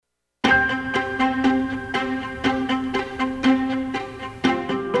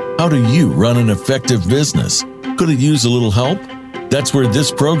How do you run an effective business? Could it use a little help? That's where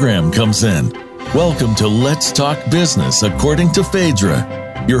this program comes in. Welcome to Let's Talk Business according to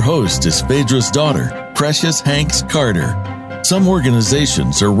Phaedra. Your host is Phaedra's daughter, Precious Hanks Carter. Some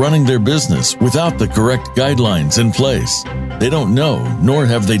organizations are running their business without the correct guidelines in place. They don't know, nor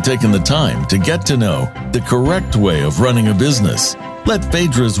have they taken the time to get to know the correct way of running a business. Let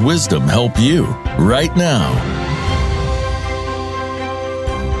Phaedra's wisdom help you right now.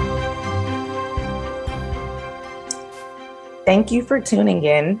 Thank you for tuning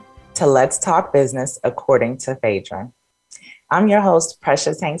in to Let's Talk Business according to Phaedra. I'm your host,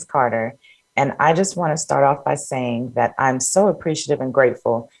 Precious Hanks Carter, and I just want to start off by saying that I'm so appreciative and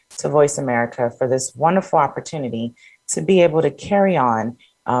grateful to Voice America for this wonderful opportunity to be able to carry on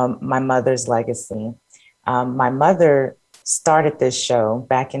my mother's legacy. My mother started this show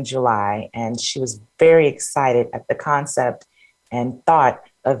back in July, and she was very excited at the concept and thought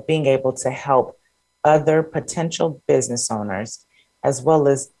of being able to help other potential business owners, as well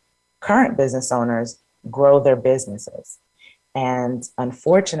as current business owners, grow their businesses. And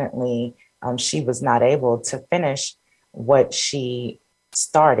unfortunately, she was not able to finish what she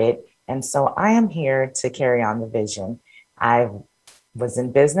started. And so I am here to carry on the vision. I was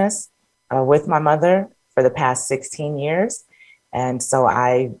in business with my mother for the past 16 years. And so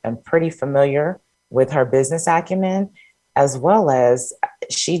I am pretty familiar with her business acumen, as well as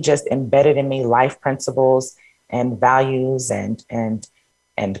she just embedded in me life principles and values and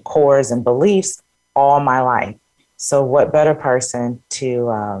cores and beliefs all my life. So what better person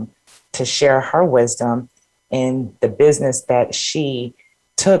to share her wisdom in the business that she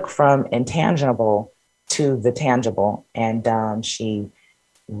took from intangible to the tangible. And she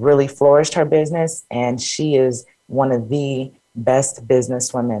really flourished her business, and she is one of the best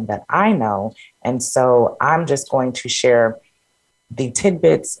businesswomen that I know. And so I'm just going to share the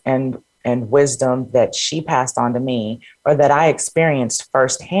tidbits and wisdom that she passed on to me, or that I experienced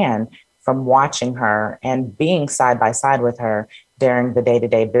firsthand from watching her and being side by side with her during the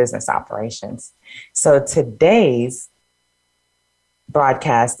day-to-day business operations. So today's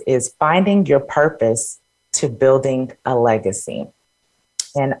broadcast is Finding Your Purpose to Building a Legacy.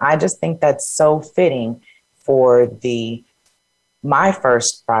 And I just think that's so fitting for my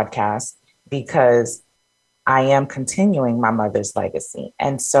first broadcast, because I am continuing my mother's legacy.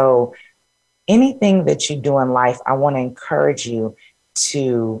 And so anything that you do in life, I want to encourage you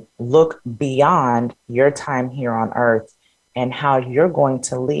to look beyond your time here on earth and how you're going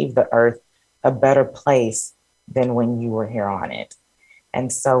to leave the earth a better place than when you were here on it.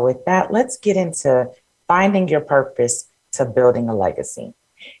 And so with that, let's get into finding your purpose to building a legacy.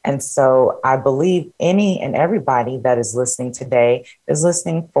 And so I believe any and everybody that is listening today is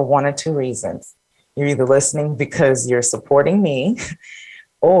listening for one or two reasons. You're either listening because you're supporting me,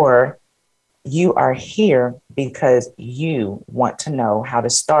 or you are here because you want to know how to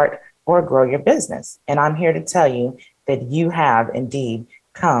start or grow your business. And I'm here to tell you that you have indeed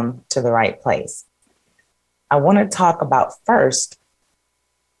come to the right place. I want to talk about first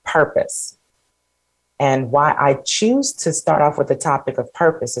purpose. And why I choose to start off with the topic of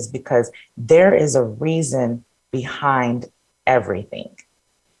purpose is because there is a reason behind everything.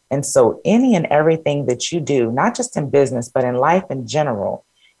 And so any and everything that you do, not just in business, but in life in general,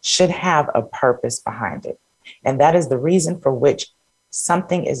 should have a purpose behind it. And that is the reason for which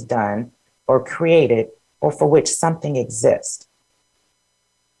something is done or created, or for which something exists.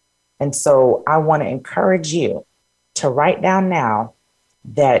 And so I want to encourage you to write down now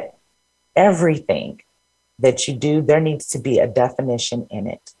that everything that you do, there needs to be a definition in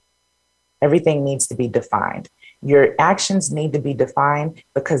it. Everything needs to be defined. Your actions need to be defined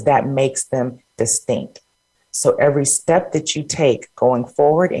because that makes them distinct. So every step that you take going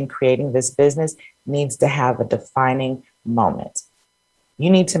forward in creating this business needs to have a defining moment.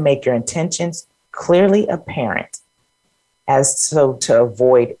 You need to make your intentions clearly apparent as so to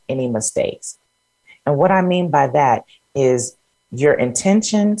avoid any mistakes. And what I mean by that is your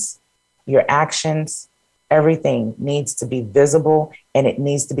intentions, your actions, everything needs to be visible and it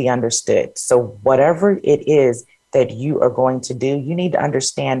needs to be understood. So whatever it is that you are going to do, you need to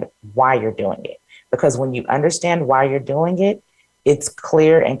understand why you're doing it. Because when you understand why you're doing it, it's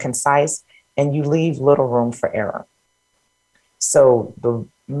clear and concise, and you leave little room for error. So the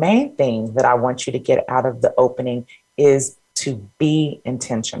main thing that I want you to get out of the opening is to be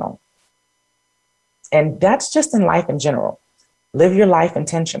intentional. And that's just in life in general. Live your life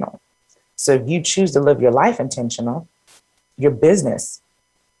intentional. So if you choose to live your life intentional, your business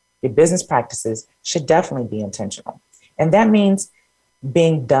practices should definitely be intentional. And that means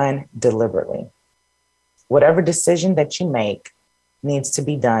being done deliberately. Whatever decision that you make, needs to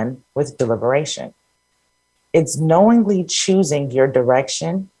be done with deliberation. It's knowingly choosing your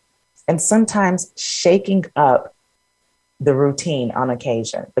direction and sometimes shaking up the routine on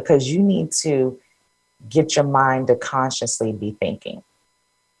occasion, because you need to get your mind to consciously be thinking.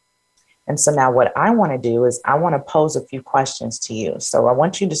 And so now what I want to do is I want to pose a few questions to you. So I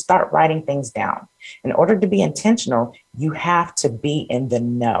want you to start writing things down. In order to be intentional, you have to be in the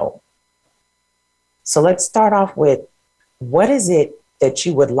know. So let's start off with, what is it that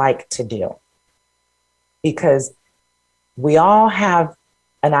you would like to do? Because we all have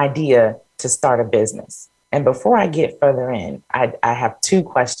an idea to start a business. And before I get further in, I have two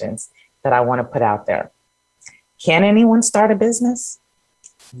questions that I want to put out there. Can anyone start a business?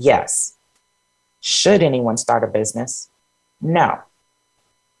 Yes. Should anyone start a business? No.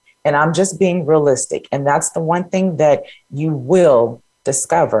 And I'm just being realistic. And that's the one thing that you will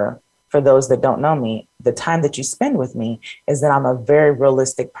discover, for those that don't know me, the time that you spend with me, is that I'm a very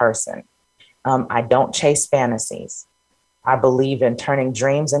realistic person. I don't chase fantasies. I believe in turning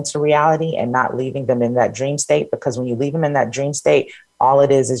dreams into reality and not leaving them in that dream state, because when you leave them in that dream state, all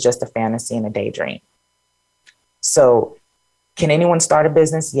it is just a fantasy and a daydream. So can anyone start a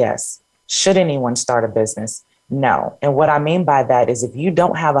business? Yes. Should anyone start a business? No. And what I mean by that is, if you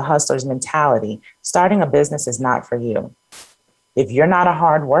don't have a hustler's mentality, starting a business is not for you. If you're not a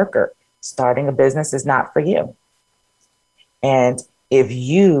hard worker, starting a business is not for you. And if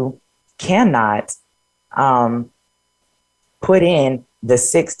you cannot put in the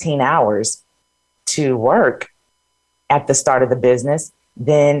 16 hours to work at the start of the business,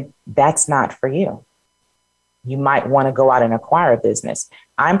 then that's not for you. You might want to go out and acquire a business.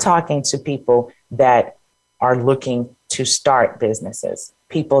 I'm talking to people that are looking to start businesses,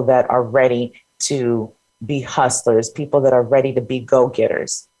 people that are ready to be hustlers, people that are ready to be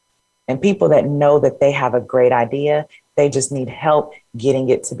go-getters, and people that know that they have a great idea. They just need help getting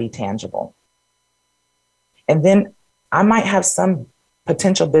it to be tangible. And then I might have some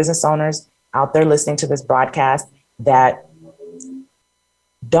potential business owners out there listening to this broadcast that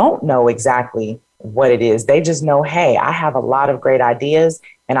don't know exactly what it is. They just know, hey, I have a lot of great ideas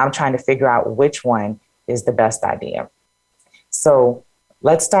and I'm trying to figure out which one is the best idea. So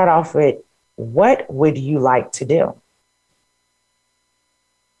let's start off with, what would you like to do?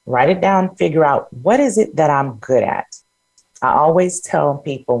 Write it down, figure out, what is it that I'm good at? I always tell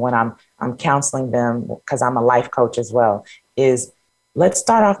people when I'm counseling them, because I'm a life coach as well, is let's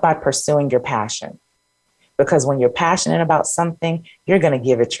start off by pursuing your passion. Because when you're passionate about something, you're going to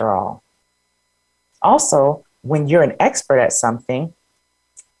give it your all. Also, when you're an expert at something,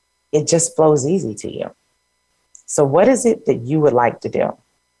 it just flows easy to you. So what is it that you would like to do?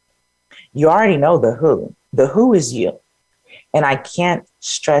 You already know the who. The who is you. And I can't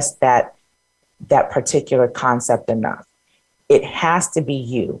stress that particular concept enough. It has to be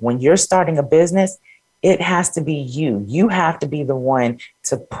you. When you're starting a business, it has to be you. You have to be the one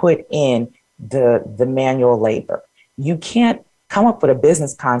to put in the manual labor. You can't come up with a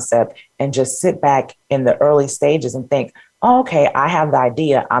business concept and just sit back in the early stages and think, oh, okay, I have the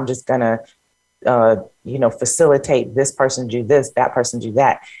idea. I'm just going to, facilitate this person do this, that person do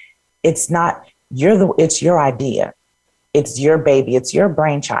that. It's not, it's your idea. It's your baby. It's your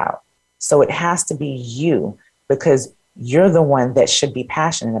brainchild. So it has to be you, because you're the one that should be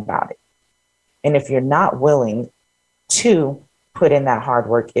passionate about it. And if you're not willing to put in that hard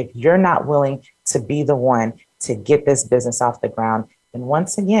work, if you're not willing to be the one to get this business off the ground, then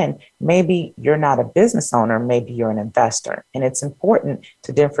once again, maybe you're not a business owner, maybe you're an investor. And it's important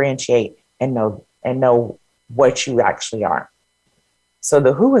to differentiate and know what you actually are. So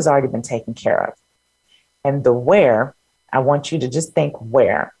the who has already been taken care of. And the where, I want you to just think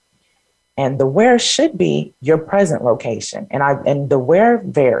where. And the where should be your present location. And the where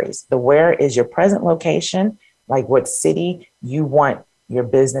varies. The where is your present location, like what city you want your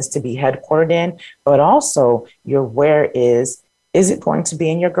business to be headquartered in, but also your where is it going to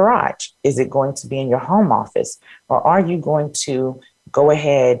be in your garage? Is it going to be in your home office? Or are you going to go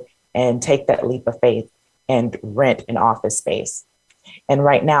ahead and take that leap of faith and rent an office space? And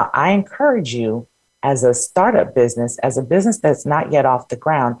right now, I encourage you, as a startup business, as a business that's not yet off the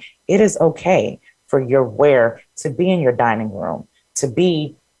ground, it is okay for your where to be in your dining room, to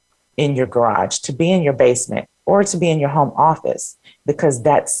be in your garage, to be in your basement, or to be in your home office, because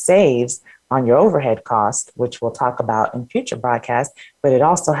that saves on your overhead cost, which we'll talk about in future broadcasts, but it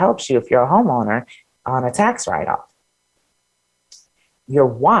also helps you if you're a homeowner on a tax write-off. Your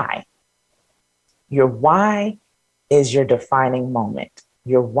why. Your why is your defining moment.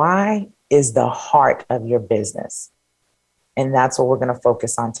 Your why is the heart of your business. And that's what we're going to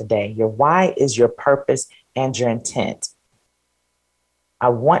focus on today. Your why is your purpose and your intent. I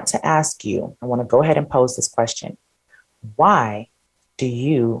want to ask you, I want to go ahead and pose this question. Why do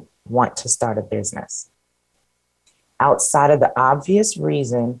you want to start a business? Outside of the obvious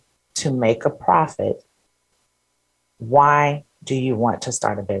reason to make a profit, why do you want to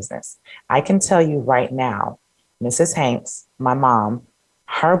start a business? I can tell you right now, Mrs. Hanks, my mom,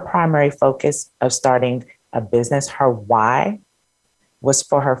 her primary focus of starting a business, her why was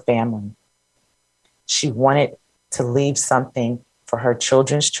for her family. She wanted to leave something for her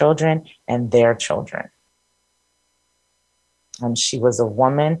children's children and their children. She was a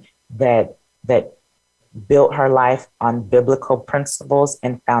woman that built her life on biblical principles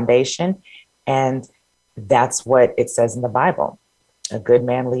and foundation. And that's what it says in the Bible. A good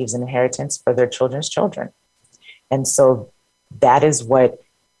man leaves an inheritance for their children's children. And so that is what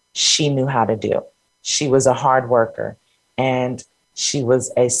she knew how to do. She was a hard worker and she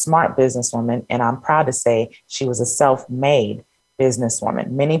was a smart businesswoman. And I'm proud to say she was a self-made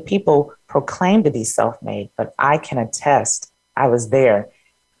businesswoman. Many people proclaim to be self-made, but I can attest, I was there.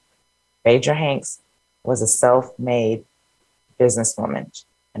 Phaedra Hanks was a self-made businesswoman,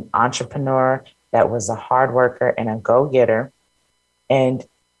 an entrepreneur that was a hard worker and a go-getter. And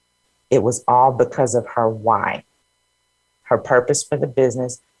it was all because of her why. Her purpose for the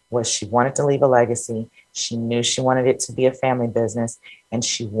business was she wanted to leave a legacy. She knew she wanted it to be a family business, and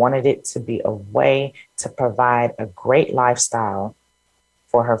she wanted it to be a way to provide a great lifestyle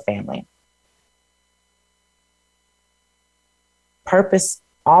for her family. Purpose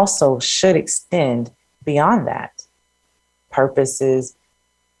also should extend beyond that. Purpose is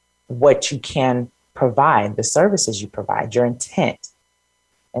what you can provide, the services you provide, your intent.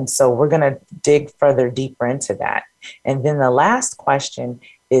 And so we're going to dig further deeper into that. And then the last question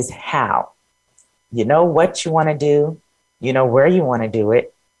is how. You know what you want to do. You know where you want to do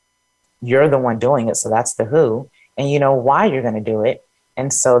it. You're the one doing it. So that's the who. And you know why you're going to do it.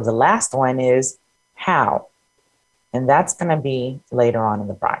 And so the last one is how. And that's going to be later on in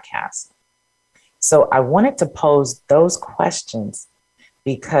the broadcast. So I wanted to pose those questions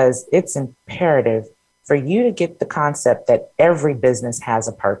because it's imperative for you to get the concept that every business has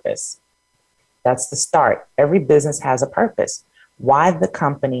a purpose. That's the start. Every business has a purpose. Why the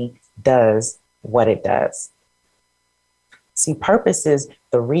company does what it does. See, purpose is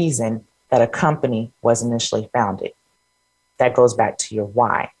the reason that a company was initially founded. That goes back to your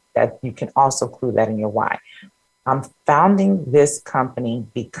why. That you can also include that in your why. I'm founding this company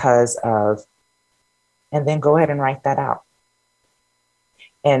because of, and then go ahead and write that out.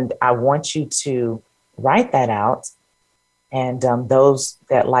 And I want you to write that out. And those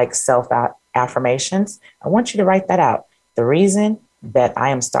that like self-affirmations, I want you to write that out. The reason that I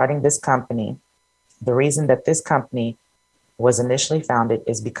am starting this company, the reason that this company was initially founded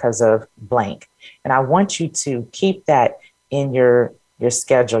is because of blank. And I want you to keep that in your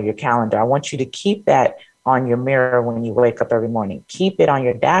schedule, your calendar. I want you to keep that on your mirror when you wake up every morning. Keep it on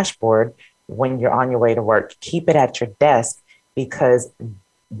your dashboard when you're on your way to work. Keep it at your desk, because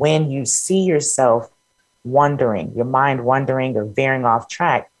when you see yourself wondering, your mind wandering or veering off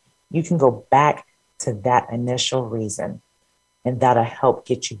track, you can go back to that initial reason, and that'll help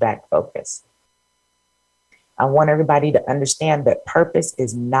get you back focused. I want everybody to understand that purpose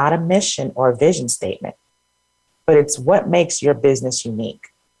is not a mission or a vision statement, but it's what makes your business unique.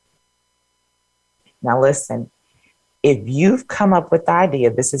 Now listen, if you've come up with the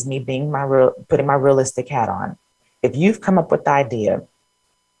idea, this is me being putting my realistic hat on. If you've come up with the idea,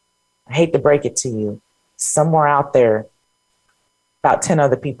 I hate to break it to you, somewhere out there, about 10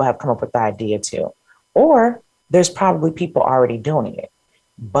 other people have come up with the idea too. Or there's probably people already doing it.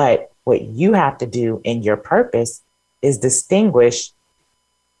 But what you have to do in your purpose is distinguish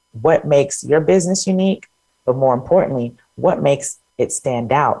what makes your business unique, but more importantly, what makes it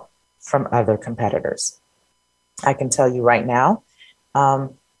stand out from other competitors. I can tell you right now,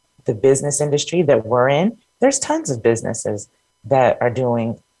 the business industry that we're in, there's tons of businesses that are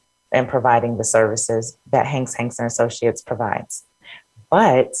doing and providing the services that Hanks and Associates provides.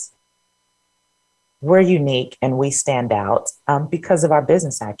 But we're unique and we stand out because of our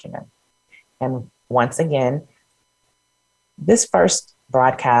business acumen. And once again, this first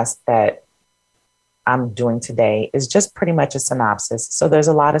broadcast that I'm doing today is just pretty much a synopsis. So there's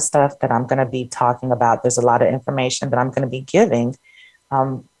a lot of stuff that I'm going to be talking about. There's a lot of information that I'm going to be giving.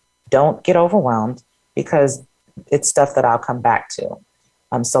 Don't get overwhelmed because it's stuff that I'll come back to.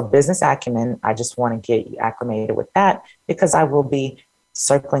 So business acumen, I just want to get you acclimated with that because I will be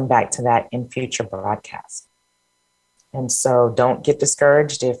circling back to that in future broadcasts. And so don't get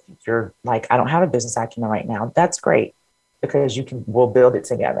discouraged if you're like, I don't have a business acumen right now. That's great because we'll build it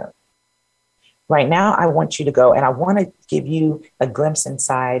together. Right now, I want you to go, and I want to give you a glimpse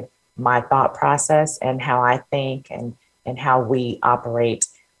inside my thought process and how I think and how we operate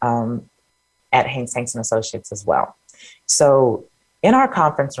at Hanks and Associates as well. So in our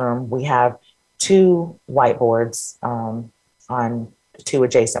conference room, we have two whiteboards on two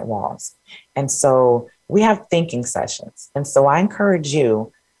adjacent walls. And so we have thinking sessions. And so I encourage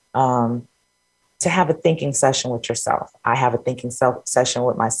you to have a thinking session with yourself. I have a thinking session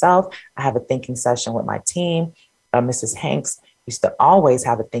with myself. I have a thinking session with my team. Mrs. Hanks used to always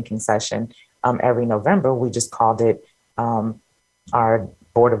have a thinking session every November. We just called it our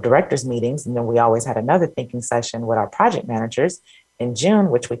board of directors meetings. And then we always had another thinking session with our project managers in June,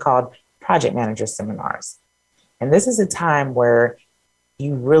 which we called project manager seminars. And this is a time where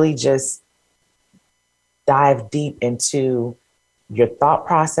you really just dive deep into your thought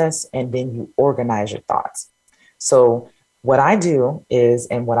process, and then you organize your thoughts. So what I do is,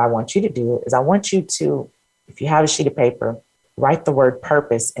 and what I want you to do is, I want you to, if you have a sheet of paper, write the word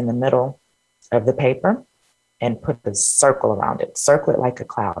purpose in the middle of the paper and put the circle around it. Circle it like a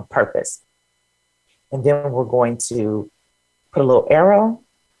cloud, purpose. And then we're going to put a little arrow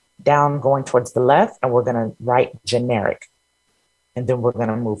down going towards the left, and we're going to write generic. And then we're going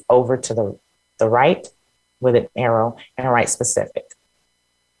to move over to the right with an arrow and write specific.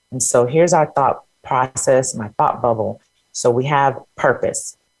 And so here's our thought process, my thought bubble. So we have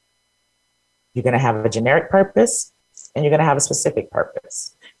purpose. You're going to have a generic purpose and you're going to have a specific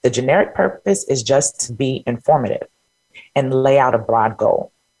purpose. The generic purpose is just to be informative and lay out a broad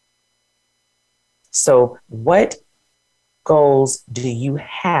goal. So what goals do you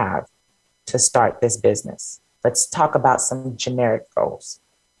have to start this business? Let's talk about some generic goals.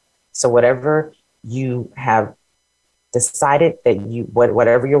 So whatever you have decided that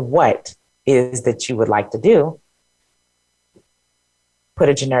whatever your what is that you would like to do, put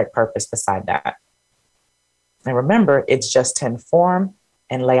a generic purpose beside that. And remember, it's just to inform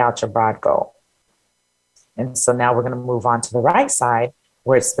and lay out your broad goal. And so now we're going to move on to the right side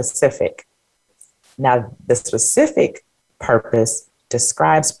where it's specific. Now, the specific purpose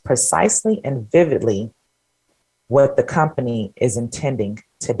describes precisely and vividly what the company is intending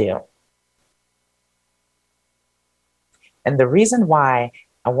to do. And the reason why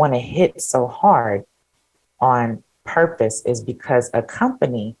I want to hit so hard on purpose is because a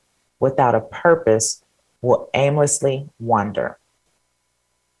company without a purpose will aimlessly wander.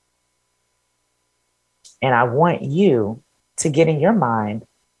 And I want you to get in your mind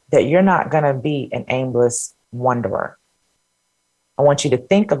that you're not going to be an aimless wanderer. I want you to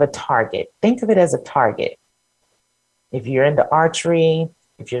think of a target. Think of it as a target. If you're into archery,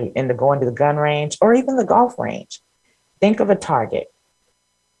 if you're into going to the gun range, or even the golf range, think of a target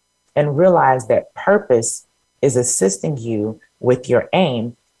and realize that purpose is assisting you with your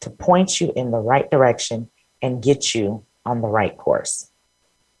aim to point you in the right direction and get you on the right course.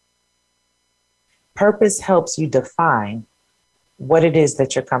 Purpose helps you define what it is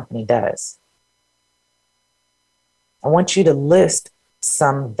that your company does. I want you to list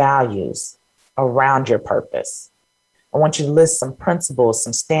some values around your purpose. I want you to list some principles,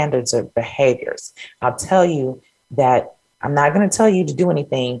 some standards or behaviors. I'll tell you that I'm not going to tell you to do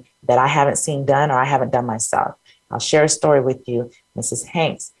anything that I haven't seen done or I haven't done myself. I'll share a story with you. Mrs.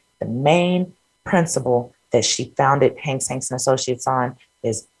 Hanks, the main principle that she founded Hanks and Associates on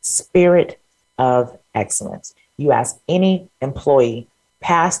is spirit of excellence. You ask any employee,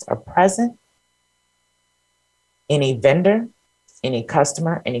 past or present, any vendor, any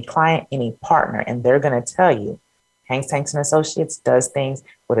customer, any client, any partner, and they're going to tell you Hanks and Associates does things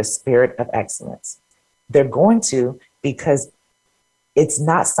with a spirit of excellence. They're going to, because it's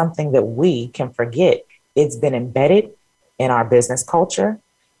not something that we can forget. It's been embedded in our business culture.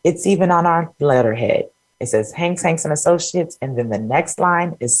 It's even on our letterhead. It says Hanks and Associates, and then the next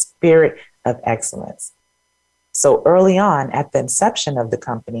line is spirit of excellence. So early on at the inception of the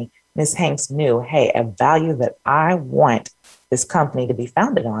company, Ms. Hanks knew, hey, a value that I want this company to be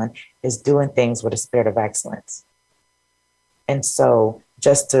founded on is doing things with a spirit of excellence. And so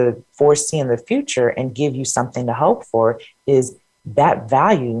just to foresee in the future and give you something to hope for is that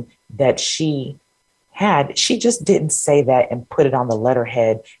value that she had. She just didn't say that and put it on the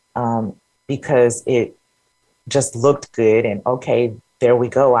letterhead because it just looked good and okay, there we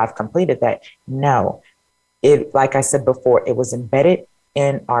go, I've completed that. No, it, like I said before, it was embedded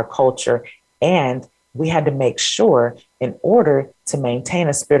in our culture, and we had to make sure in order to maintain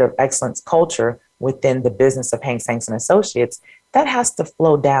a spirit of excellence culture within the business of Hanks and Associates, that has to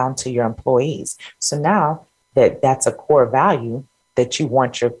flow down to your employees. So now that that's a core value that you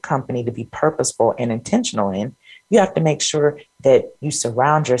want your company to be purposeful and intentional in, you have to make sure that you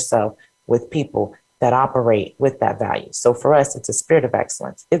surround yourself with people that operate with that value. So for us, it's a spirit of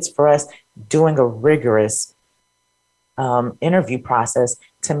excellence. It's for us doing a rigorous interview process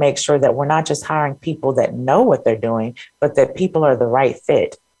to make sure that we're not just hiring people that know what they're doing, but that people are the right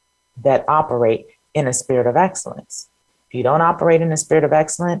fit that operate in a spirit of excellence. If you don't operate in a spirit of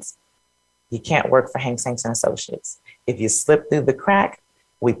excellence, you can't work for Hanks and Associates. If you slip through the crack,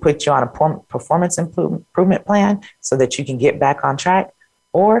 we put you on a performance improvement plan so that you can get back on track,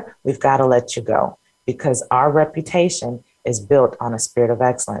 or we've got to let you go because our reputation is built on a spirit of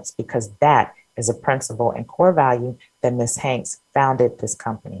excellence, because that is a principle and core value that Ms. Hanks founded this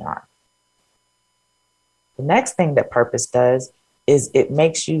company on. The next thing that purpose does is it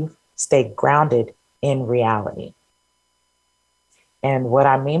makes you stay grounded in reality. And what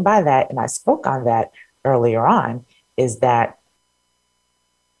I mean by that, and I spoke on that earlier on, is that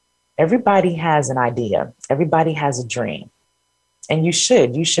everybody has an idea. Everybody has a dream. And you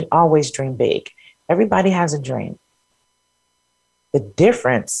should always dream big. Everybody has a dream. The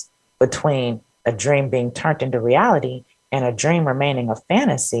difference between a dream being turned into reality and a dream remaining a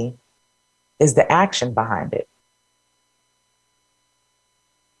fantasy is the action behind it.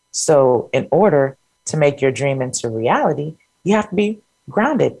 So in order to make your dream into reality, you have to be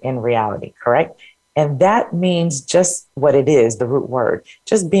grounded in reality, correct? And that means just what it is, the root word,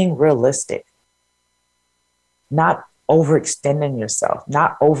 just being realistic, not overextending yourself,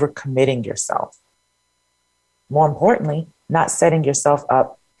 not overcommitting yourself. More importantly, not setting yourself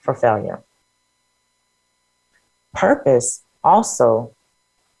up for failure. Purpose also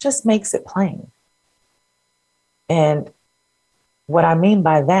just makes it plain. And what I mean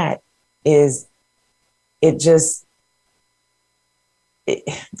by that is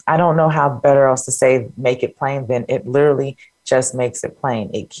I don't know how better else to say make it plain than it literally just makes it plain.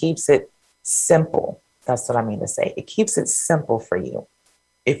 It keeps it simple. That's what I mean to say. It keeps it simple for you.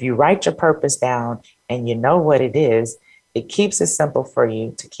 If you write your purpose down and you know what it is, it keeps it simple for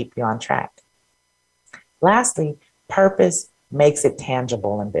you to keep you on track. Lastly, purpose makes it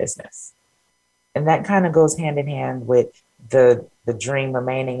tangible in business. And that kind of goes hand in hand with the dream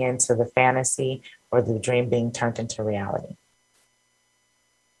remaining into the fantasy or the dream being turned into reality.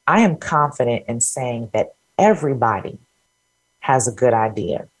 I am confident in saying that everybody has a good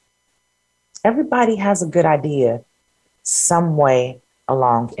idea. Everybody has a good idea some way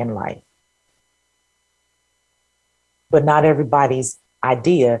along in life. But not everybody's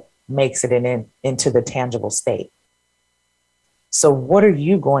idea makes it into the tangible state. So what are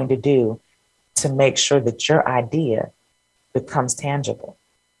you going to do to make sure that your idea becomes tangible?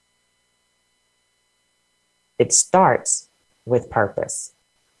 It starts with purpose.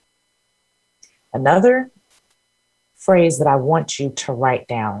 Another phrase that I want you to write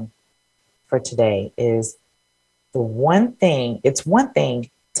down for today is it's one thing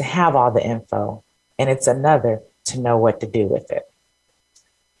to have all the info, and it's another to know what to do with it.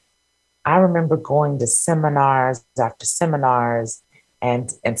 I remember going to seminars after seminars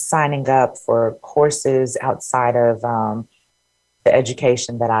and signing up for courses outside of the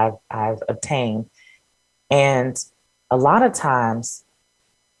education that I've obtained. And a lot of times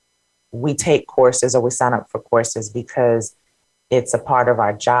we take courses or we sign up for courses because it's a part of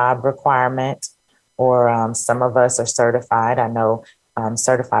our job requirement, or some of us are certified. I know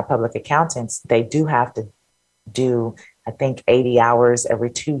certified public accountants, they do have to do, I think, 80 hours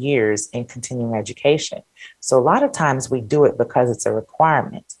every 2 years in continuing education. So a lot of times we do it because it's a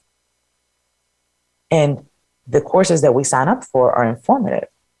requirement. And the courses that we sign up for are informative.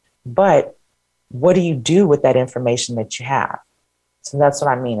 But what do you do with that information that you have? So that's what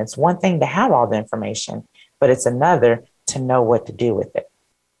I mean. It's one thing to have all the information, but it's another to know what to do with it.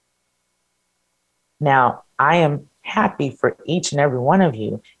 Now, I am happy for each and every one of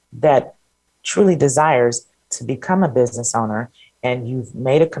you that truly desires to become a business owner, and you've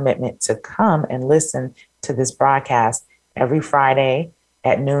made a commitment to come and listen to this broadcast every Friday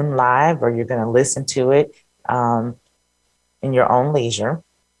at noon live, or you're going to listen to it in your own leisure.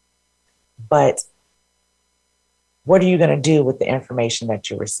 But what are you going to do with the information that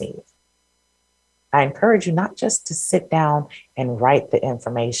you receive? I encourage you not just to sit down and write the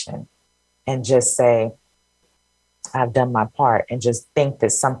information and just say, I've done my part, and just think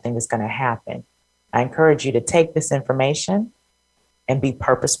that something is going to happen. I encourage you to take this information and be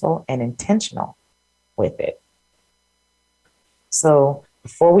purposeful and intentional with it. So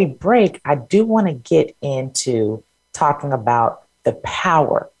before we break, I do want to get into talking about the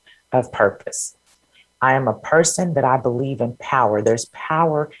power of purpose. I am a person that I believe in power. There's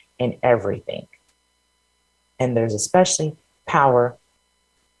power in everything. And there's especially power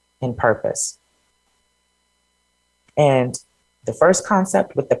in purpose. And The first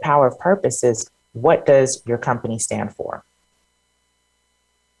concept with the power of purpose is, what does your company stand for?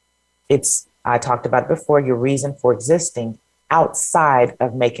 I talked about it before, your reason for existing outside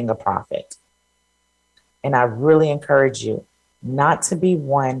of making a profit. And I really encourage you not to be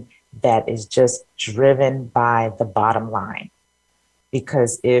one that is just driven by the bottom line.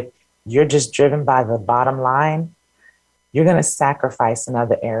 Because if you're just driven by the bottom line, you're going to sacrifice in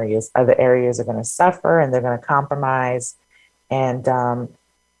other areas. Other areas are going to suffer and they're going to compromise. And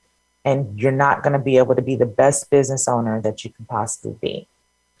you're not going to be able to be the best business owner that you can possibly be.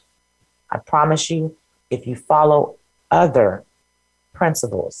 I promise you, if you follow other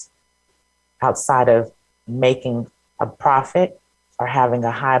principles outside of making a profit or having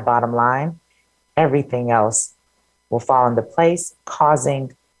a high bottom line, everything else will fall into place,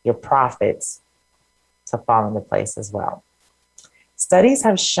 causing your profits to fall into place as well. Studies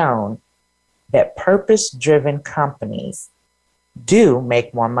have shown that purpose-driven companies do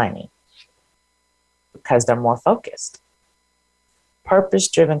make more money because they're more focused.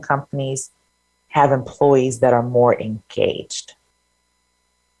 Purpose-driven companies have employees that are more engaged.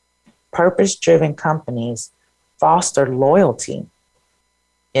 Purpose-driven companies foster loyalty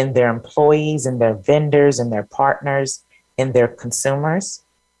in their employees, in their vendors, in their partners, in their consumers.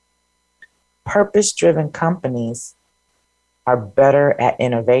 Purpose-driven companies are better at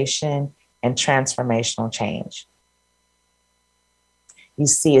innovation and transformational change. You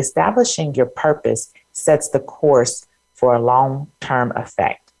see, establishing your purpose sets the course for a long-term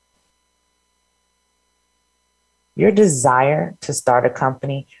effect. Your desire to start a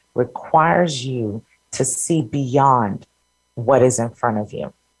company requires you to see beyond what is in front of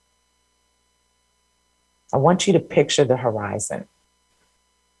you. I want you to picture the horizon.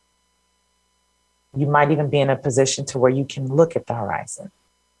 You might even be in a position to where you can look at the horizon.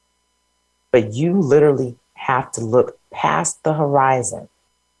 But you literally have to look past the horizon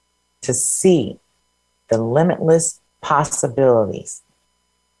to see the limitless possibilities.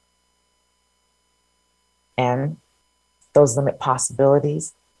 And those limit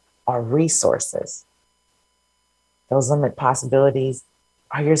possibilities are resources. Those limit possibilities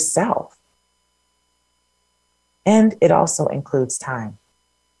are yourself. And it also includes time.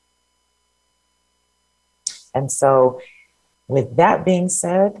 And so with that being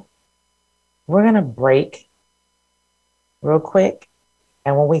said, we're going to break real quick.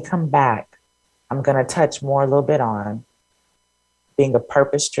 And when we come back, I'm going to touch more a little bit on being a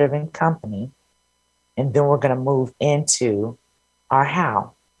purpose-driven company. And then we're going to move into our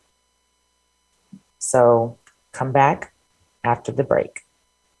how. So come back after the break.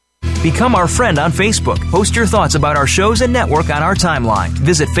 Become our friend on Facebook. Post your thoughts about our shows and network on our timeline.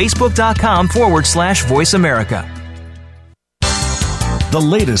 Visit facebook.com/Voice America. The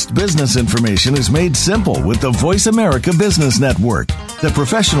latest business information is made simple with the Voice America Business Network. The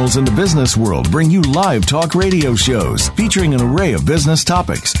professionals in the business world bring you live talk radio shows featuring an array of business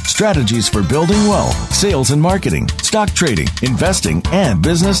topics, strategies for building wealth, sales and marketing, stock trading, investing, and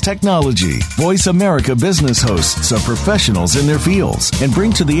business technology. Voice America Business hosts are professionals in their fields and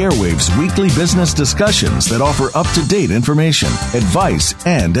bring to the airwaves weekly business discussions that offer up-to-date information, advice,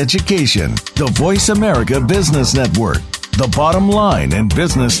 and education. The Voice America Business Network. The bottom line in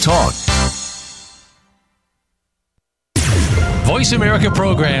business talk. Voice America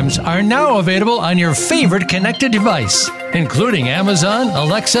programs are now available on your favorite connected device, including Amazon,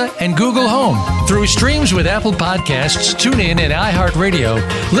 Alexa, and Google Home. Through streams with Apple Podcasts, TuneIn, and iHeartRadio,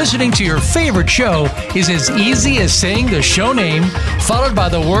 listening to your favorite show is as easy as saying the show name followed by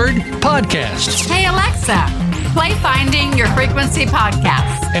the word podcast. Hey, Alexa, play Finding Your Frequency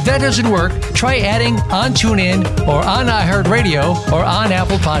podcast. If that doesn't work, try adding on TuneIn or on iHeartRadio or on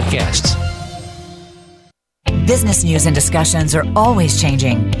Apple Podcasts. Business news and discussions are always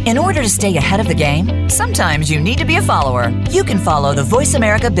changing. In order to stay ahead of the game, sometimes you need to be a follower. You can follow the Voice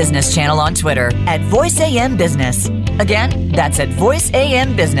America Business channel on Twitter at VoiceAMBusiness. Again, that's at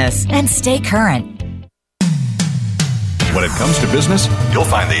VoiceAMBusiness, and stay current. When it comes to business, you'll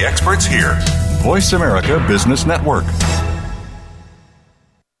find the experts here. Voice America Business Network.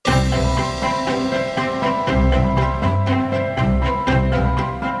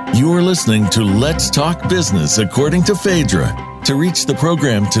 You are listening to Let's Talk Business according to Phaedra. To reach the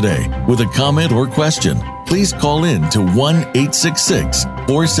program today with a comment or question, please call in to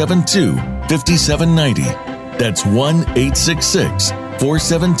 1-866-472-5790. That's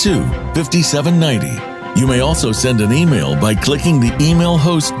 1-866-472-5790. You may also send an email by clicking the email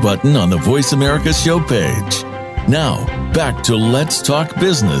host button on the Voice America show page. Now, back to Let's Talk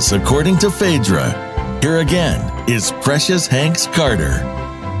Business according to Phaedra. Here again is Precious Hanks Carter.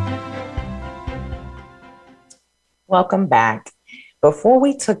 Welcome back. Before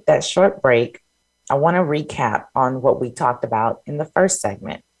we took that short break, I want to recap on what we talked about in the first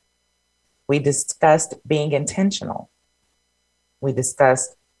segment. We discussed being intentional. We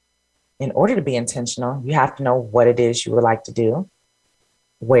discussed in order to be intentional, you have to know what it is you would like to do,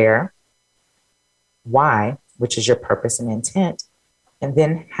 where, why, which is your purpose and intent, and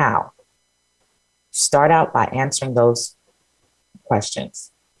then how. Start out by answering those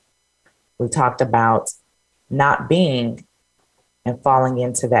questions. We talked about not being and falling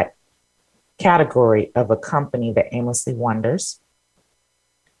into that category of a company that aimlessly wanders.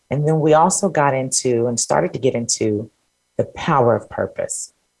 And then we also got into and started to get into the power of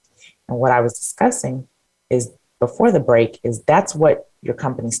purpose. And what I was discussing is before the break is that's what your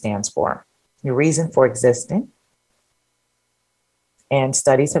company stands for, your reason for existing. And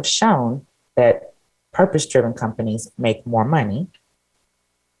studies have shown that purpose-driven companies make more money.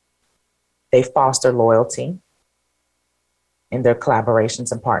 They foster loyalty in their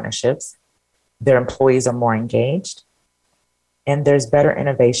collaborations and partnerships. Their employees are more engaged, and there's better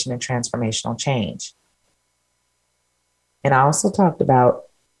innovation and transformational change. And I also talked about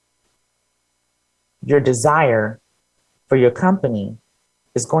your desire for your company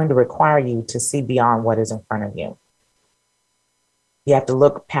is going to require you to see beyond what is in front of you. You have to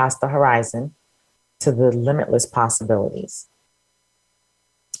look past the horizon to the limitless possibilities.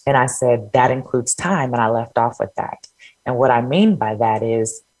 And I said, that includes time, and I left off with that. And what I mean by that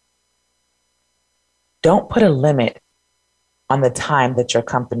is, don't put a limit on the time that your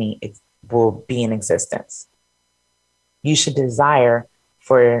company will be in existence. You should desire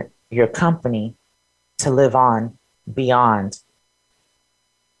for your company to live on beyond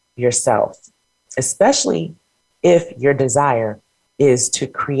yourself, especially if your desire is to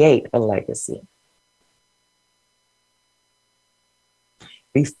create a legacy.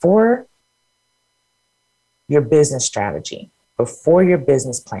 Before your business strategy, before your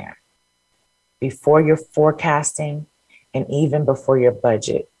business plan, before your forecasting, and even before your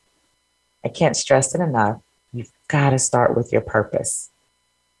budget, I can't stress it enough, you've got to start with your purpose.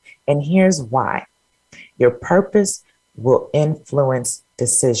 And here's why. Your purpose will influence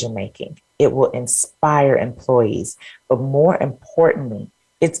decision-making. It will inspire employees, but more importantly,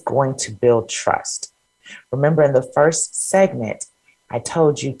 it's going to build trust. Remember in the first segment, I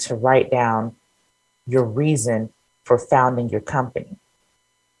told you to write down your reason for founding your company.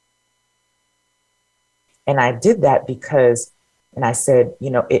 And I did that because, and I said,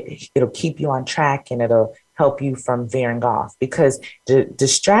 it'll keep you on track and it'll help you from veering off, because the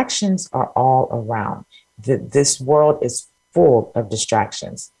distractions are all around. This world is full of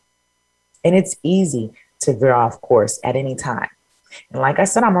distractions. And it's easy to veer off course at any time. And like I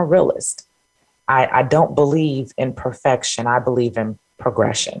said, I'm a realist. I don't believe in perfection. I believe in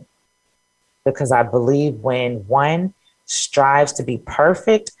progression, because I believe when one strives to be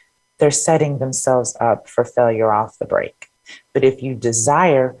perfect, they're setting themselves up for failure off the break. But if you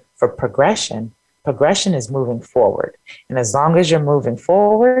desire for progression, progression is moving forward. And as long as you're moving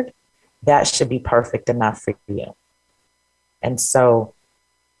forward, that should be perfect enough for you. And so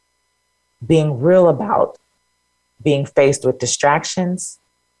being real about being faced with distractions,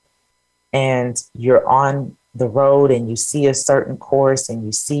 and you're on the road and you see a certain course and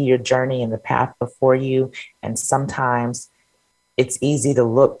you see your journey and the path before you. And sometimes it's easy to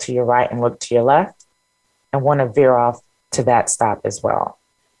look to your right and look to your left and want to veer off to that stop as well.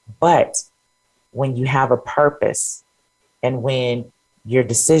 But when you have a purpose, and when your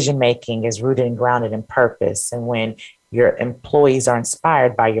decision-making is rooted and grounded in purpose, and when your employees are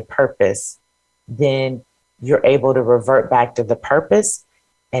inspired by your purpose, then you're able to revert back to the purpose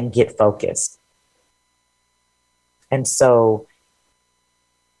and get focused. And so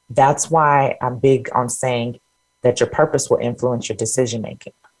that's why I'm big on saying that your purpose will influence your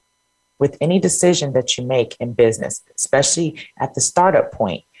decision-making. With any decision that you make in business, especially at the startup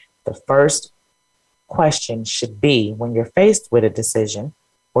point, the first question should be, when you're faced with a decision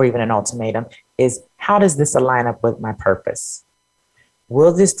or even an ultimatum, is how does this align up with my purpose?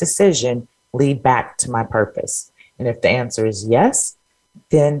 Will this decision lead back to my purpose? And if the answer is yes,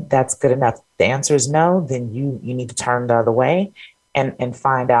 then that's good enough. If the answer is no, then you need to turn the other way and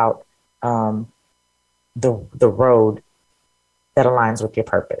find out the road that aligns with your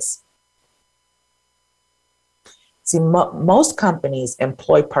purpose. See, most companies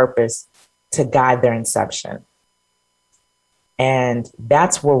employ purpose to guide their inception. And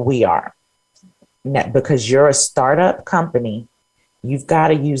that's where we are. Because you're a startup company, you've got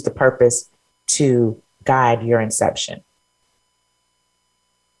to use the purpose to guide your inception.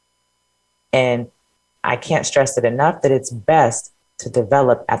 And I can't stress it enough that it's best to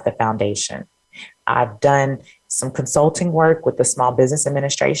develop at the foundation. I've done some consulting work with the Small Business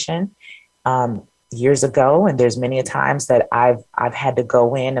Administration years ago, and there's many a times that I've had to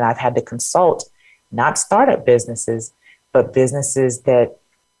go in and I've had to consult not startup businesses, but businesses that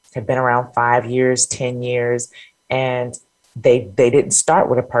have been around 5 years, 10 years, and they didn't start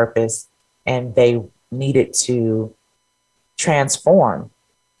with a purpose, and they needed to transform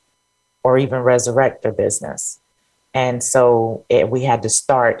or even resurrect their business. And so we had to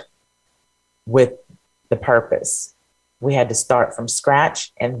start with the purpose. We had to start from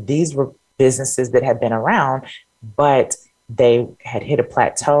scratch. And these were businesses that had been around, but they had hit a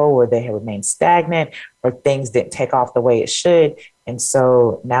plateau, or they had remained stagnant, or things didn't take off the way it should. And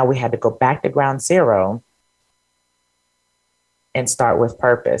so now we had to go back to ground zero and start with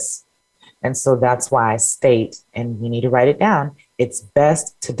purpose. And so that's why I state, and you need to write it down, it's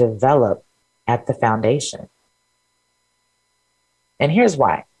best to develop at the foundation. And here's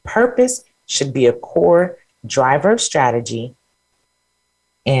why. Purpose should be a core driver of strategy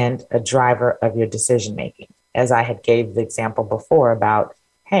and a driver of your decision making. As I had gave the example before about,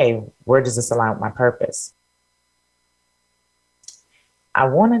 hey, where does this align with my purpose? I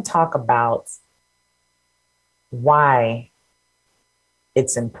want to talk about why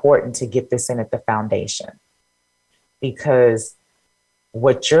it's important to get this in at the foundation, because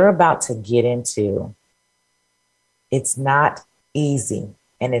what you're about to get into, it's not easy,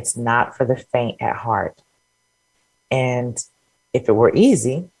 and it's not for the faint at heart. And if it were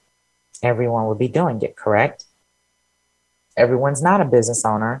easy, everyone would be doing it, correct? Everyone's not a business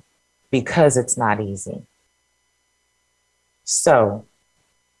owner because it's not easy. So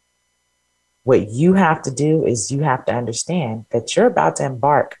what you have to do is you have to understand that you're about to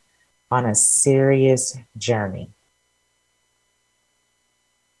embark on a serious journey.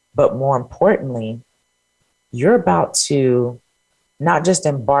 But more importantly, you're about to not just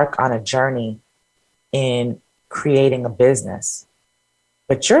embark on a journey in creating a business,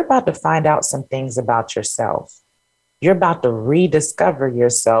 but you're about to find out some things about yourself. You're about to rediscover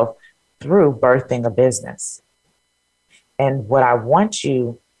yourself through birthing a business. And what I want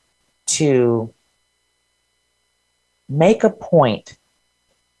you to make a point,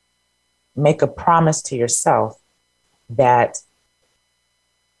 make a promise to yourself that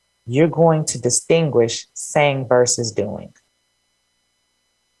you're going to distinguish saying versus doing.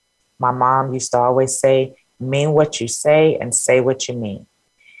 My mom used to always say, mean what you say and say what you mean.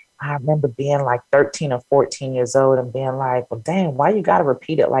 I remember being like 13 or 14 years old and being like, well, dang, why you got to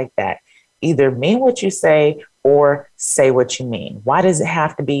repeat it like that? Either mean what you say or say what you mean. Why does it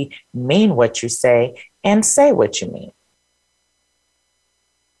have to be mean what you say and say what you mean?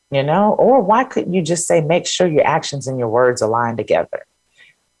 You know, or why couldn't you just say, make sure your actions and your words align together?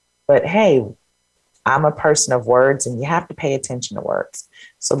 But hey, I'm a person of words, and you have to pay attention to words.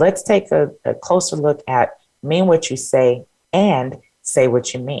 So let's take a closer look at mean what you say and say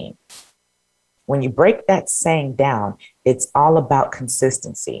what you mean. When you break that saying down, it's all about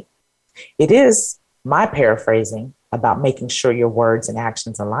consistency. It is my paraphrasing about making sure your words and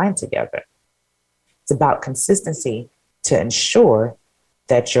actions align together. It's about consistency to ensure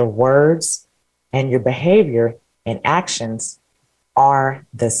that your words and your behavior and actions are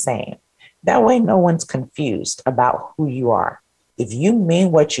the same. That way, no one's confused about who you are. If you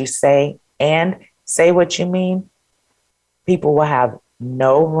mean what you say and say what you mean, people will have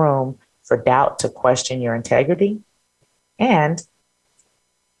no room for doubt to question your integrity, and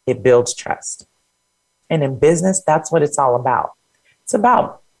it builds trust. And in business, that's what it's all about. It's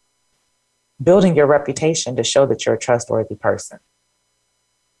about building your reputation to show that you're a trustworthy person.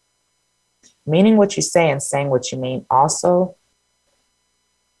 Meaning what you say and saying what you mean also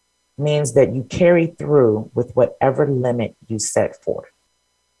means that you carry through with whatever limit you set forth.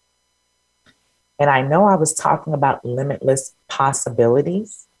 And I know I was talking about limitless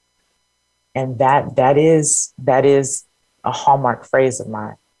possibilities, and that is a hallmark phrase of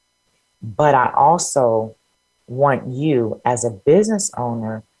mine. But I also want you as a business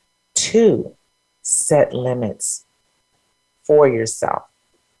owner to set limits for yourself.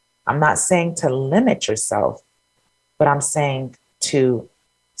 I'm not saying to limit yourself, but I'm saying to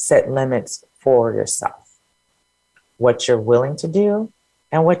set limits for yourself. What you're willing to do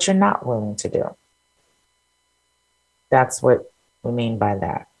and what you're not willing to do. That's what we mean by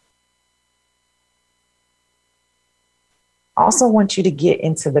that. I also want you to get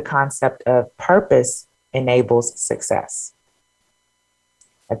into the concept of purpose enables success.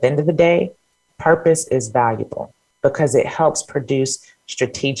 At the end of the day, purpose is valuable because it helps produce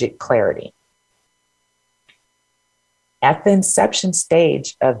strategic clarity. At the inception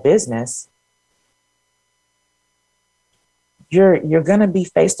stage of business, you're going to be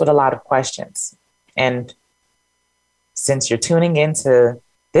faced with a lot of questions. And since you're tuning into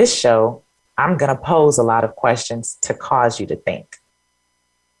this show, I'm going to pose a lot of questions to cause you to think.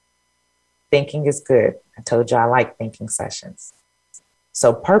 Thinking is good. I told you I like thinking sessions.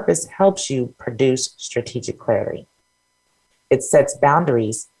 So purpose helps you produce strategic clarity. It sets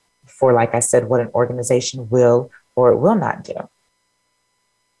boundaries for, like I said, what an organization will or it will not do.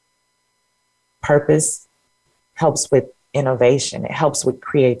 Purpose helps with innovation. It helps with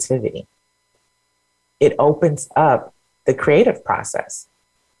creativity. It opens up the creative process.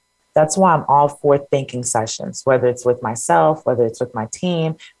 That's why I'm all for thinking sessions, whether it's with myself, whether it's with my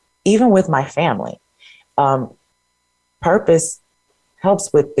team, even with my family. Purpose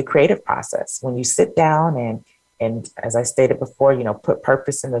helps with the creative process. When you sit down and as I stated before, put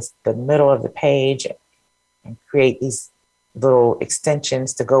purpose in the middle of the page and create these little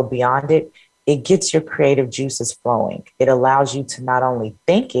extensions to go beyond it, it gets your creative juices flowing. It allows you to not only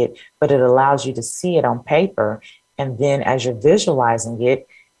think it, but it allows you to see it on paper. And then as you're visualizing it,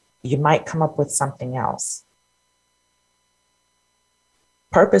 you might come up with something else.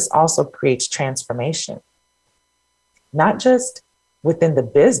 Purpose also creates transformation, not just within the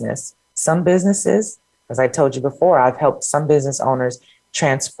business. Some businesses, as I told you before, I've helped some business owners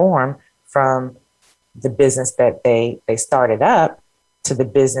transform from the business that they started up to the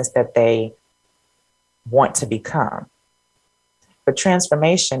business that they want to become. But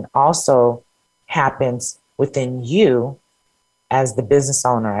transformation also happens within you as the business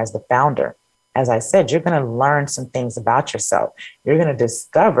owner, as the founder. As I said, you're going to learn some things about yourself. You're going to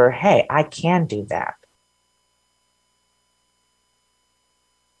discover, hey, I can do that.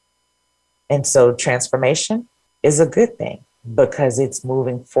 And so transformation is a good thing because it's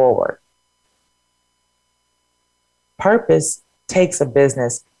moving forward. Purpose takes a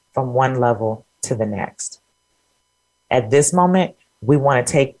business from one level to the next. At this moment, we want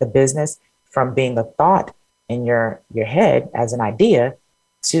to take the business from being a thought in your head as an idea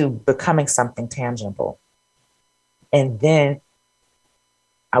to becoming something tangible. And then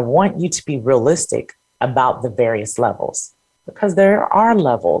I want you to be realistic about the various levels, because there are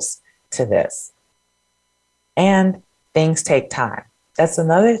levels to this. And things take time. That's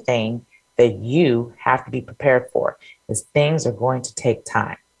another thing that you have to be prepared for, is things are going to take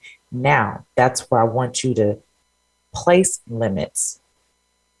time. Now, that's where I want you to place limits,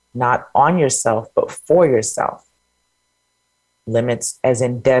 not on yourself, but for yourself. Limits as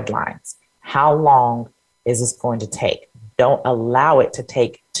in deadlines. How long is this going to take? Don't allow it to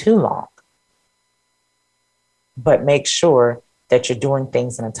take too long. But make sure that you're doing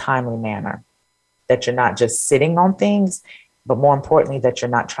things in a timely manner, that you're not just sitting on things, but more importantly, that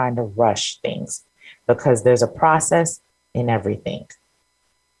you're not trying to rush things, because there's a process in everything.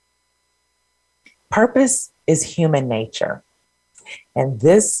 Purpose is human nature. And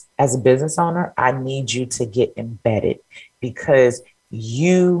this, as a business owner, I need you to get embedded, because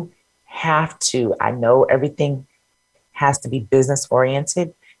you have to, I know everything has to be business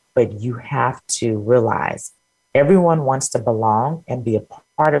oriented, but you have to realize everyone wants to belong and be a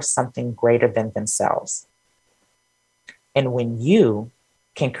part of something greater than themselves. And when you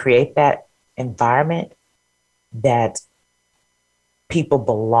can create that environment that people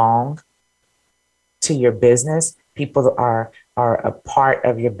belong to your business, people are a part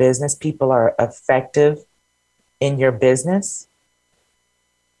of your business, people are effective in your business,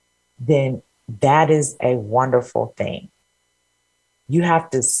 then that is a wonderful thing. You have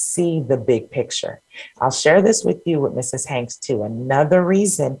to see the big picture. I'll share this with you with Mrs. Hanks too. Another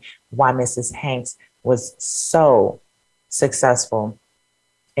reason why Mrs. Hanks was so successful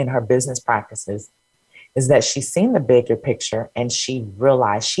in her business practices is that she's seen the bigger picture, and she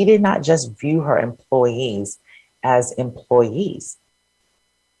realized she did not just view her employees as employees.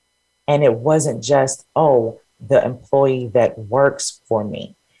 And it wasn't just, oh, the employee that works for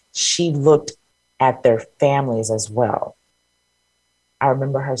me. She looked at their families as well. I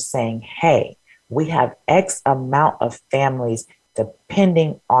remember her saying, hey, we have X amount of families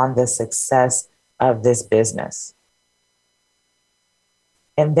depending on the success of this business.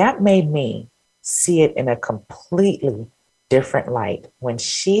 And that made me see it in a completely different light. When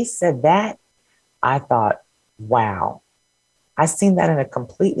she said that, I thought, wow, I seen that in a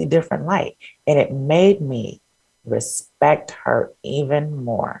completely different light. And it made me respect her even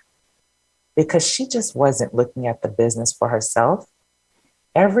more, because she just wasn't looking at the business for herself.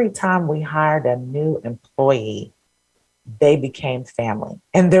 Every time we hired a new employee, they became family,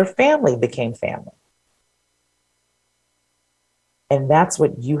 and their family became family. And that's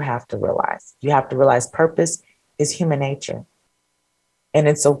what you have to realize. You have to realize purpose is human nature, and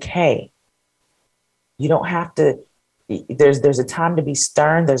it's okay. You don't have to, there's a time to be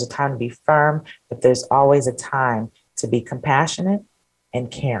stern, there's a time to be firm, but there's always a time to be compassionate and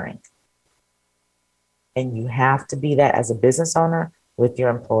caring. And you have to be that as a business owner with your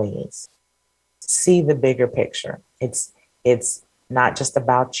employees. See the bigger picture. It's not just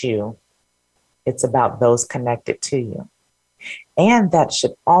about you. It's about those connected to you. And that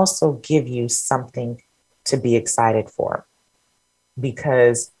should also give you something to be excited for.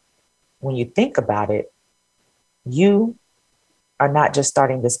 Because when you think about it, you are not just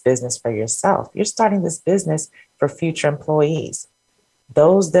starting this business for yourself. You're starting this business for future employees.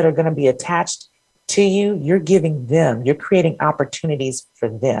 Those that are going to be attached to you, you're giving them, you're creating opportunities for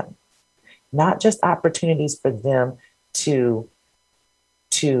them. Not just opportunities for them to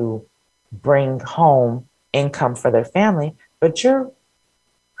bring home income for their family, but you're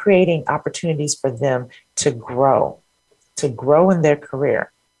creating opportunities for them to grow in their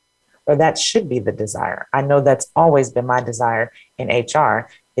career. Or that should be the desire. I know that's always been my desire in HR,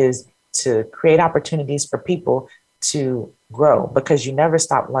 is to create opportunities for people to grow, because you never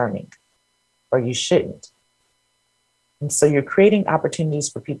stop learning, or you shouldn't. And so you're creating opportunities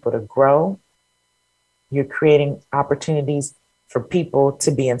for people to grow. You're creating opportunities for people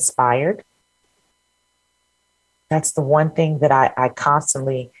to be inspired. That's the one thing that I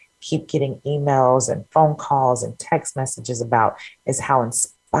constantly keep getting emails and phone calls and text messages about, is how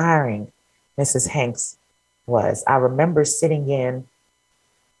inspiring Mrs. Hanks was. I remember sitting in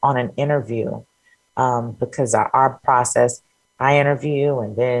on an interview because our process, I interview,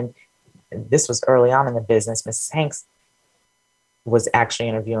 and then this was early on in the business. Mrs. Hanks was actually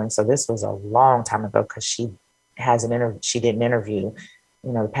interviewing. So this was a long time ago, because she didn't interview,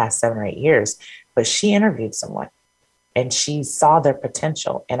 the past 7 or 8 years, but she interviewed someone and she saw their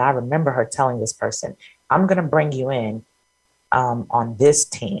potential. And I remember her telling this person, I'm going to bring you in on this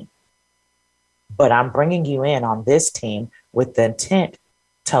team, but I'm bringing you in on this team with the intent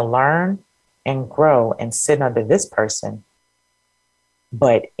to learn and grow and sit under this person.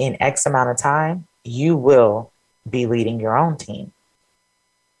 But in X amount of time, you will be leading your own team.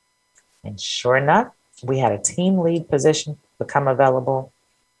 And sure enough, we had a team lead position become available,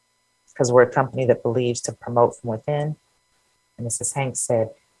 because we're a company that believes to promote from within. And Mrs. Hanks said,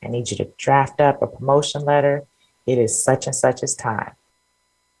 I need you to draft up a promotion letter. It is such and such as time.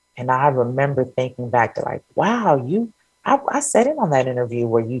 And I remember thinking back to like, wow, I sat in on that interview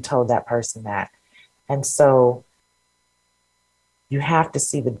where you told that person that. And so you have to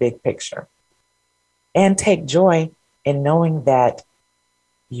see the big picture and take joy in knowing that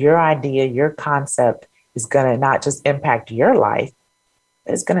your idea, your concept is going to not just impact your life,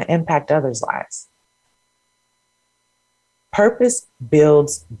 but it's going to impact others' lives. Purpose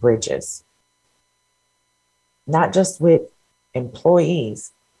builds bridges, not just with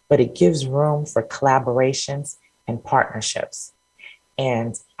employees, but it gives room for collaborations and partnerships.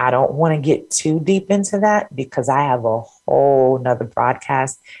 And I don't want to get too deep into that, because I have a whole nother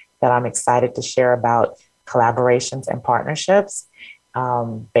broadcast that I'm excited to share about collaborations and partnerships,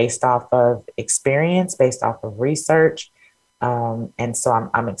 based off of experience, based off of research. And so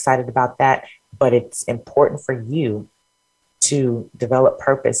I'm excited about that. But it's important for you to develop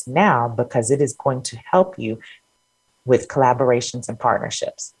purpose now, because it is going to help you with collaborations and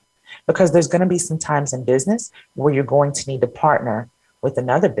partnerships. Because there's going to be some times in business where you're going to need to partner with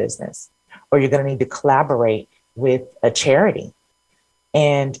another business, or you're going to need to collaborate with a charity.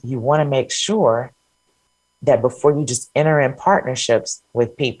 And you want to make sure that before you just enter in partnerships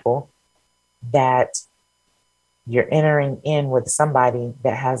with people, that you're entering in with somebody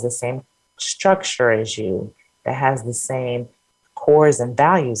that has the same structure as you, that has the same cores and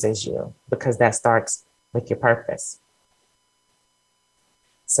values as you, because that starts with your purpose.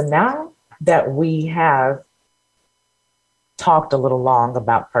 So now that we have talked a little long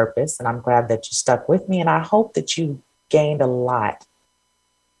about purpose, and I'm glad that you stuck with me, and I hope that you gained a lot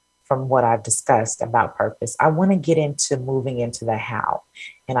from what I've discussed about purpose, I want to get into moving into the how.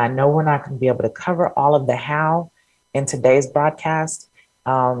 And I know we're not going to be able to cover all of the how in today's broadcast,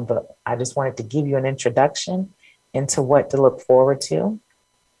 but I just wanted to give you an introduction into what to look forward to,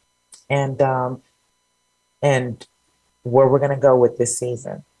 and where we're going to go with this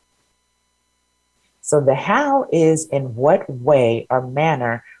season. So the how is, in what way or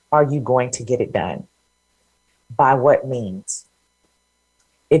manner are you going to get it done? By what means?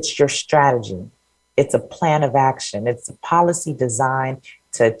 It's your strategy. It's a plan of action. It's a policy designed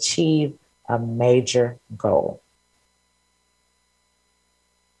to achieve a major goal.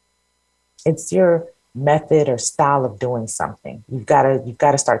 It's your method or style of doing something. You've got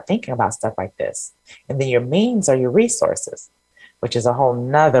to start thinking about stuff like this. And then your means are your resources, which is a whole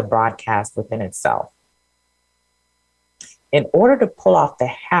nother broadcast within itself. In order to pull off the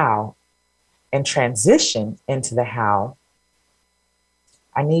how and transition into the how,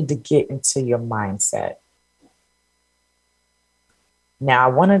 I need to get into your mindset. Now, I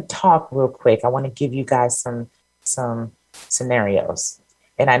want to talk real quick. I want to give you guys some scenarios.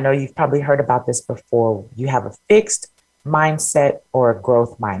 And I know you've probably heard about this before. You have a fixed mindset or a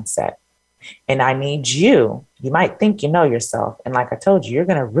growth mindset. And I need you might think you know yourself. And like I told you, you're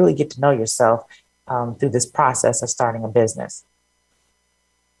going to really get to know yourself through this process of starting a business.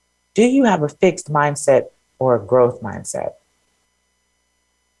 Do you have a fixed mindset or a growth mindset?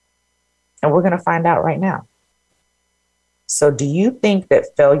 And we're going to find out right now. So do you think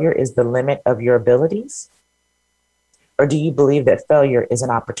that failure is the limit of your abilities? Or do you believe that failure is an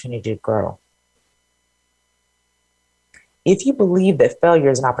opportunity to grow? If you believe that failure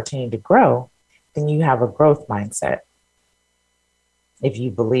is an opportunity to grow, then you have a growth mindset. If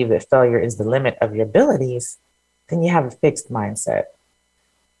you believe that failure is the limit of your abilities, then you have a fixed mindset.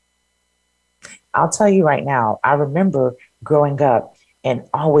 I'll tell you right now, I remember growing up and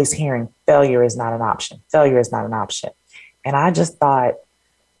always hearing failure is not an option. Failure is not an option. And I just thought,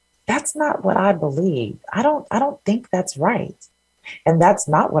 that's not what I believe. I don't think that's right. And that's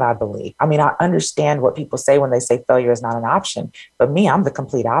not what I believe. I mean, I understand what people say when they say failure is not an option, but me, I'm the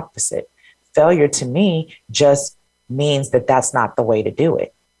complete opposite. Failure to me just means that that's not the way to do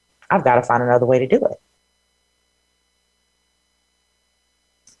it. I've got to find another way to do it.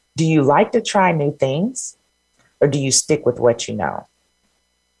 Do you like to try new things, or do you stick with what you know?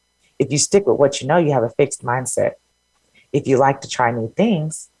 If you stick with what you know, you have a fixed mindset. If you like to try new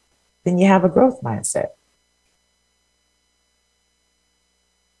things, then you have a growth mindset.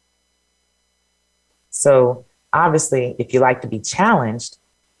 So obviously, if you like to be challenged,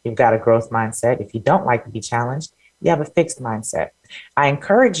 you've got a growth mindset. If you don't like to be challenged, you have a fixed mindset. I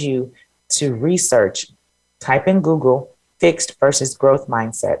encourage you to research, type in Google, fixed versus growth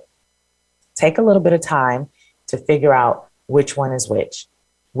mindset. Take a little bit of time to figure out which one is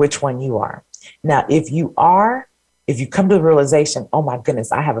which one you are. Now, if you come to the realization, oh my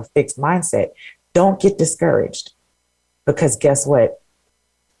goodness, I have a fixed mindset, don't get discouraged, because guess what?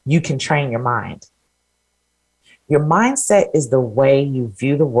 You can train your mind. Your mindset is the way you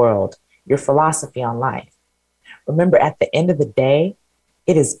view the world, your philosophy on life. Remember, at the end of the day,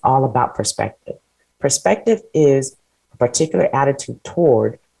 it is all about perspective. Perspective is a particular attitude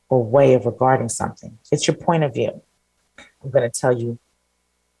toward or way of regarding something. It's your point of view. I'm going to tell you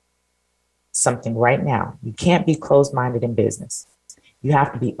something right now. You can't be closed-minded in business. You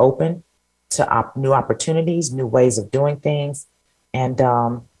have to be open to new opportunities, new ways of doing things, and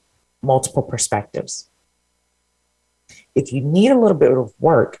multiple perspectives. If you need a little bit of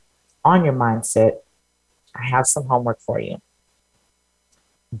work on your mindset, I have some homework for you.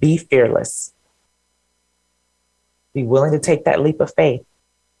 Be fearless. Be willing to take that leap of faith.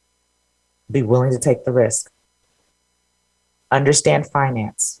 Be willing to take the risk. Understand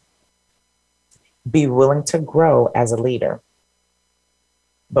finance. Be willing to grow as a leader.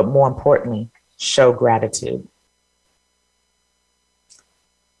 But more importantly, show gratitude.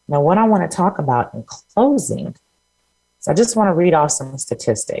 Now, what I want to talk about in closing, so I just want to read off some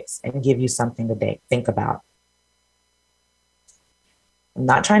statistics and give you something to think about. I'm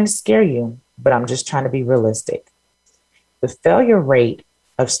not trying to scare you, but I'm just trying to be realistic. The failure rate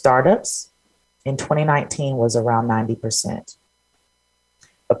of startups in 2019 was around 90%.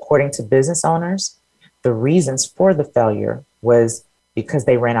 According to business owners, the reasons for the failure was because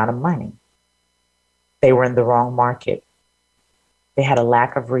they ran out of money. They were in the wrong market. They had a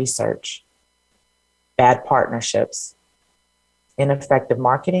lack of research, bad partnerships, ineffective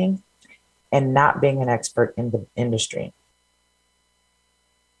marketing, and not being an expert in the industry.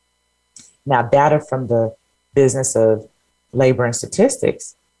 Now, data from the Business of Labor and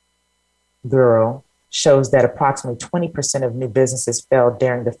Statistics Bureau shows that approximately 20% of new businesses failed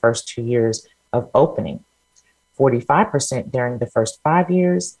during the first 2 years of opening, 45% during the first 5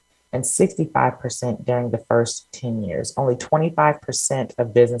 years, and 65% during the first 10 years. Only 25%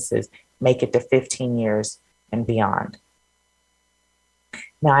 of businesses make it to 15 years and beyond.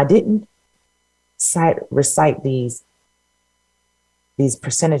 Now, I didn't recite these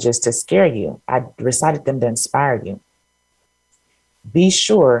percentages to scare you. I recited them to inspire you. Be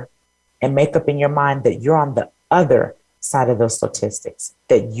sure and make up in your mind that you're on the other side of those statistics,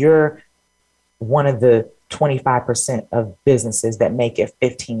 that you're one of the 25% of businesses that make it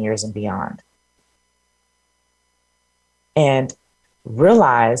 15 years and beyond. And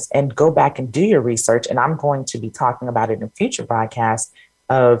realize and go back and do your research. And I'm going to be talking about it in future broadcasts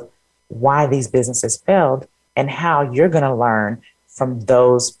of why these businesses failed and how you're going to learn from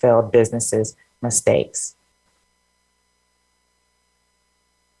those failed businesses' mistakes.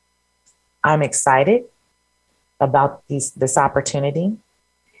 I'm excited about this opportunity,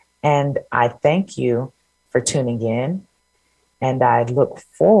 and I thank you for tuning in, and I look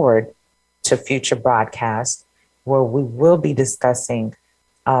forward to future broadcasts where we will be discussing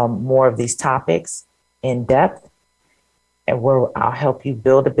more of these topics in depth, and where I'll help you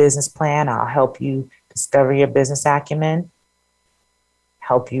build a business plan. I'll help you discover your business acumen,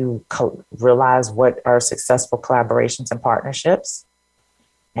 help you realize what are successful collaborations and partnerships.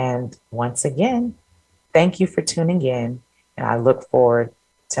 And once again, thank you for tuning in, and I look forward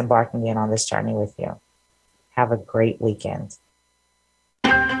to embarking in on this journey with you. Have a great weekend.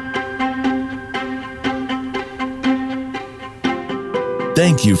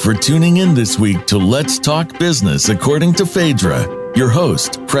 Thank you for tuning in this week to Let's Talk Business According to Phaedra. Your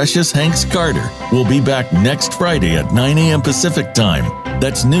host, Precious Hanks Carter, will be back next Friday at 9 a.m. Pacific Time.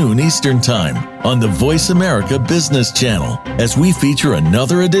 That's noon Eastern Time on the Voice America Business Channel as we feature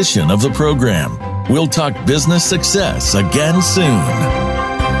another edition of the program. We'll talk business success again soon.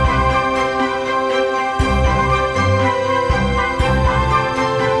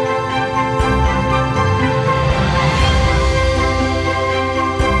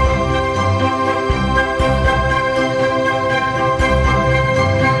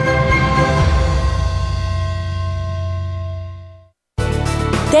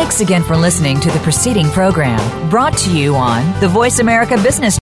 Thanks again for listening to the preceding program brought to you on the Voice America Business